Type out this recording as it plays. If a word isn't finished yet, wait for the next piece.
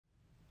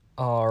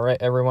All right,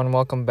 everyone,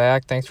 welcome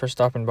back. Thanks for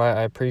stopping by.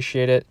 I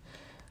appreciate it.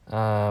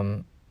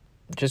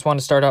 Just want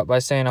to start out by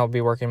saying I'll be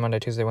working Monday,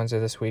 Tuesday, Wednesday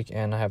this week,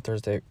 and I have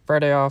Thursday,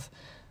 Friday off.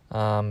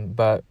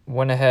 But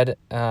went ahead.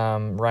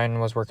 Ryan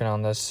was working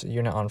on this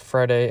unit on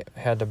Friday.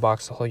 Had to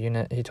box the whole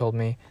unit, he told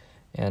me,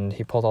 and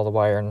he pulled all the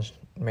wire and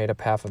made up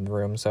half of the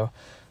room. So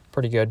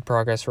pretty good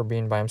progress for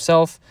being by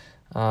himself.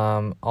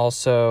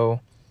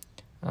 Also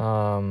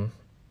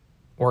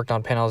worked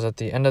on panels at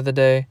the end of the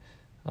day.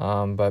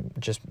 But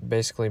just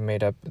basically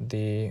made up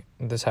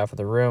this half of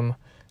the room,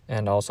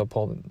 and also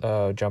pulled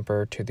a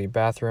jumper to the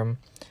bathroom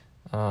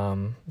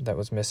that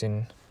was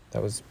missing.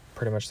 That was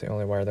pretty much the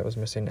only wire that was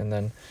missing. And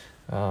then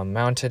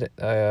mounted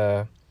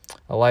a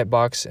light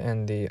box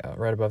in the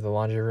right above the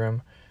laundry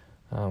room,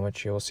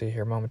 which you'll see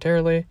here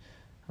momentarily.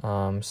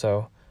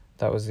 So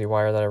that was the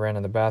wire that I ran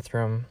in the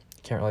bathroom.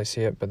 You can't really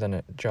see it, but then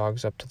it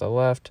jogs up to the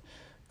left,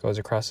 goes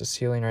across the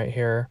ceiling right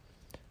here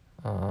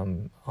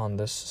on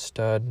this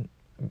stud,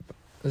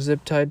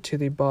 zip tied to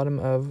the bottom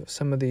of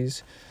some of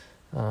these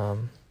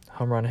home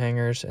run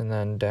hangers, and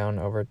then down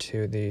over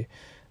to the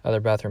other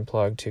bathroom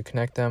plug to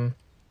connect them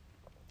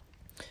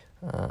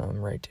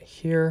right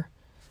here.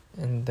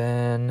 And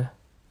then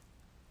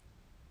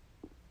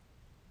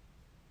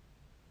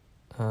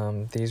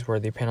these were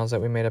the panels that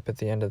we made up at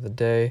the end of the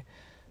day,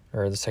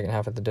 or the second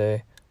half of the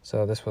day.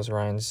 So this was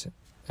Ryan's.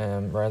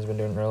 Ryan's been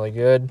doing really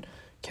good,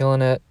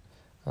 killing it.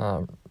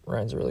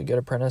 Ryan's a really good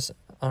apprentice.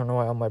 I don't know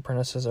why all my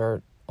apprentices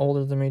are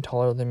older than me,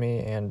 taller than me,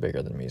 and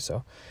bigger than me.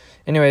 So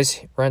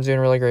anyways, Ryan's doing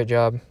a really great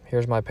job.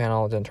 Here's my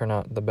panel. It didn't turn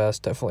out the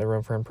best. Definitely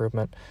room for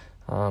improvement.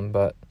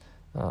 But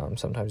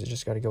sometimes you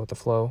just got to go with the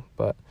flow.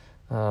 But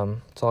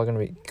it's all going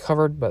to be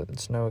covered, but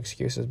it's no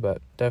excuses,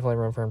 but definitely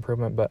room for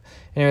improvement. But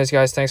anyways,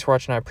 guys, thanks for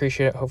watching. I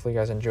appreciate it. Hopefully you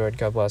guys enjoyed.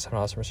 God bless. Have an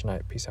awesome rest of the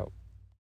night. Peace out.